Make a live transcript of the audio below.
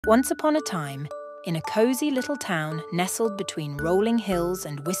Once upon a time, in a cozy little town nestled between rolling hills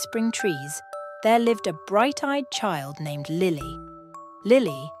and whispering trees, there lived a bright-eyed child named Lily.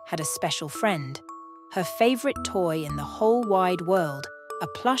 Lily had a special friend, her favorite toy in the whole wide world, a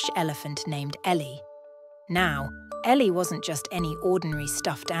plush elephant named Ellie. Now, Ellie wasn't just any ordinary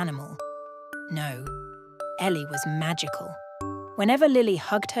stuffed animal. No, Ellie was magical. Whenever Lily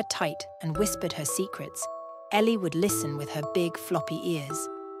hugged her tight and whispered her secrets, Ellie would listen with her big floppy ears.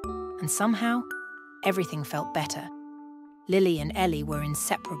 And somehow, everything felt better. Lily and Ellie were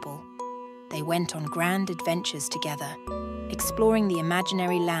inseparable. They went on grand adventures together, exploring the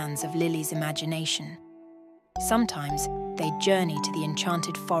imaginary lands of Lily's imagination. Sometimes they'd journey to the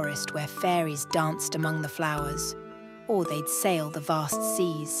enchanted forest where fairies danced among the flowers, or they'd sail the vast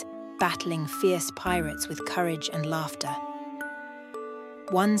seas, battling fierce pirates with courage and laughter.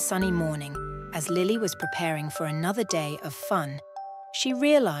 One sunny morning, as Lily was preparing for another day of fun, she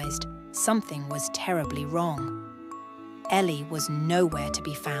realized something was terribly wrong. Ellie was nowhere to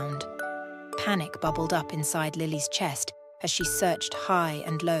be found. Panic bubbled up inside Lily's chest as she searched high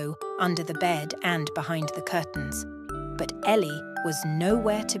and low, under the bed and behind the curtains. But Ellie was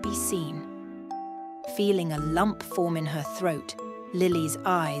nowhere to be seen. Feeling a lump form in her throat, Lily's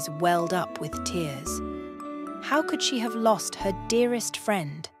eyes welled up with tears. How could she have lost her dearest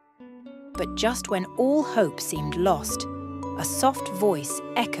friend? But just when all hope seemed lost, a soft voice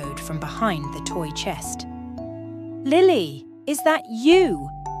echoed from behind the toy chest. "Lily, is that you?"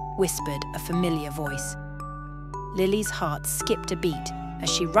 whispered a familiar voice. Lily's heart skipped a beat as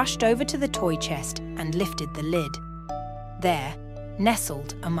she rushed over to the toy chest and lifted the lid. There,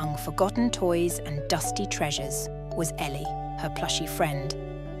 nestled among forgotten toys and dusty treasures, was Ellie, her plushy friend,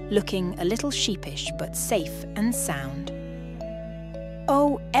 looking a little sheepish but safe and sound.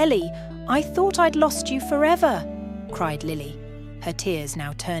 "Oh, Ellie, I thought I'd lost you forever," cried Lily, her tears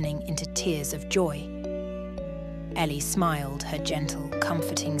now turning into tears of joy. Ellie smiled her gentle,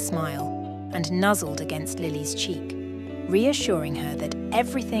 comforting smile and nuzzled against Lily's cheek, reassuring her that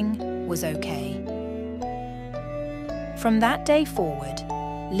everything was okay. From that day forward,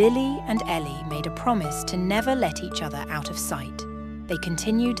 Lily and Ellie made a promise to never let each other out of sight. They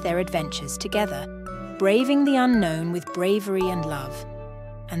continued their adventures together, braving the unknown with bravery and love.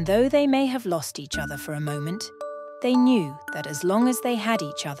 And though they may have lost each other for a moment, they knew that as long as they had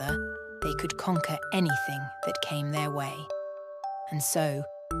each other, they could conquer anything that came their way. And so,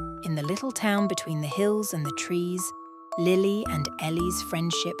 in the little town between the hills and the trees, Lily and Ellie's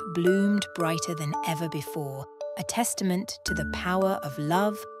friendship bloomed brighter than ever before, a testament to the power of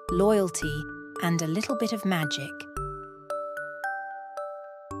love, loyalty, and a little bit of magic